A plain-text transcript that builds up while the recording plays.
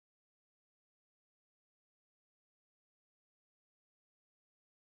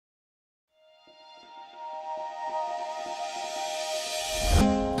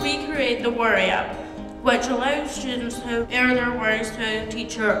create the Worry app, which allows students to air their worries to a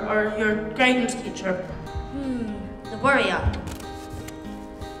teacher or your guidance teacher. The Worry app.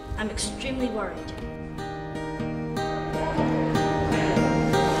 I'm extremely worried.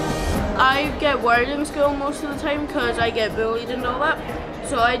 I get worried in school most of the time because I get bullied and all that.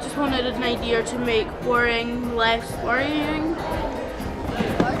 So I just wanted an idea to make worrying less worrying.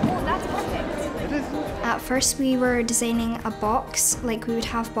 At first we were designing a box, like we would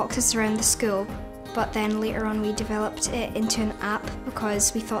have boxes around the school, but then later on we developed it into an app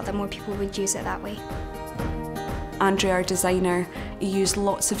because we thought that more people would use it that way. Andrew, our designer, used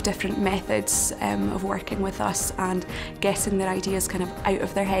lots of different methods of working with us and getting their ideas kind of out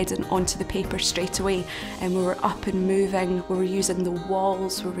of their head and onto the paper straight away. And we were up and moving, we were using the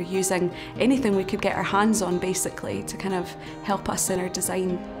walls, we were using anything we could get our hands on basically to kind of help us in our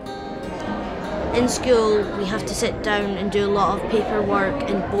design. In school, we have to sit down and do a lot of paperwork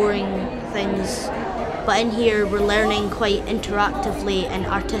and boring things, but in here we're learning quite interactively and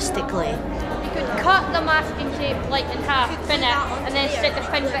artistically. Cut the masking tape like in half, spin it, and then stick the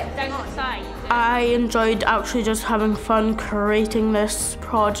pin bit down the side. I enjoyed actually just having fun creating this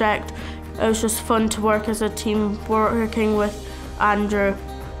project. It was just fun to work as a team, working with Andrew.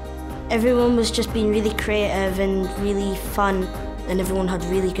 Everyone was just being really creative and really fun, and everyone had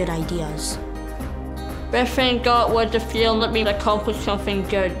really good ideas. Best thing I got was the feeling that we accomplished something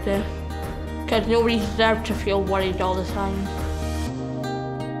good, because nobody deserved to feel worried all the time.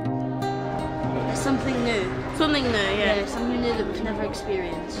 Something new. Something new, yeah. Yeah, something new that we've never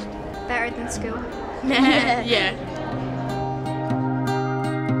experienced. Better than school. Yeah.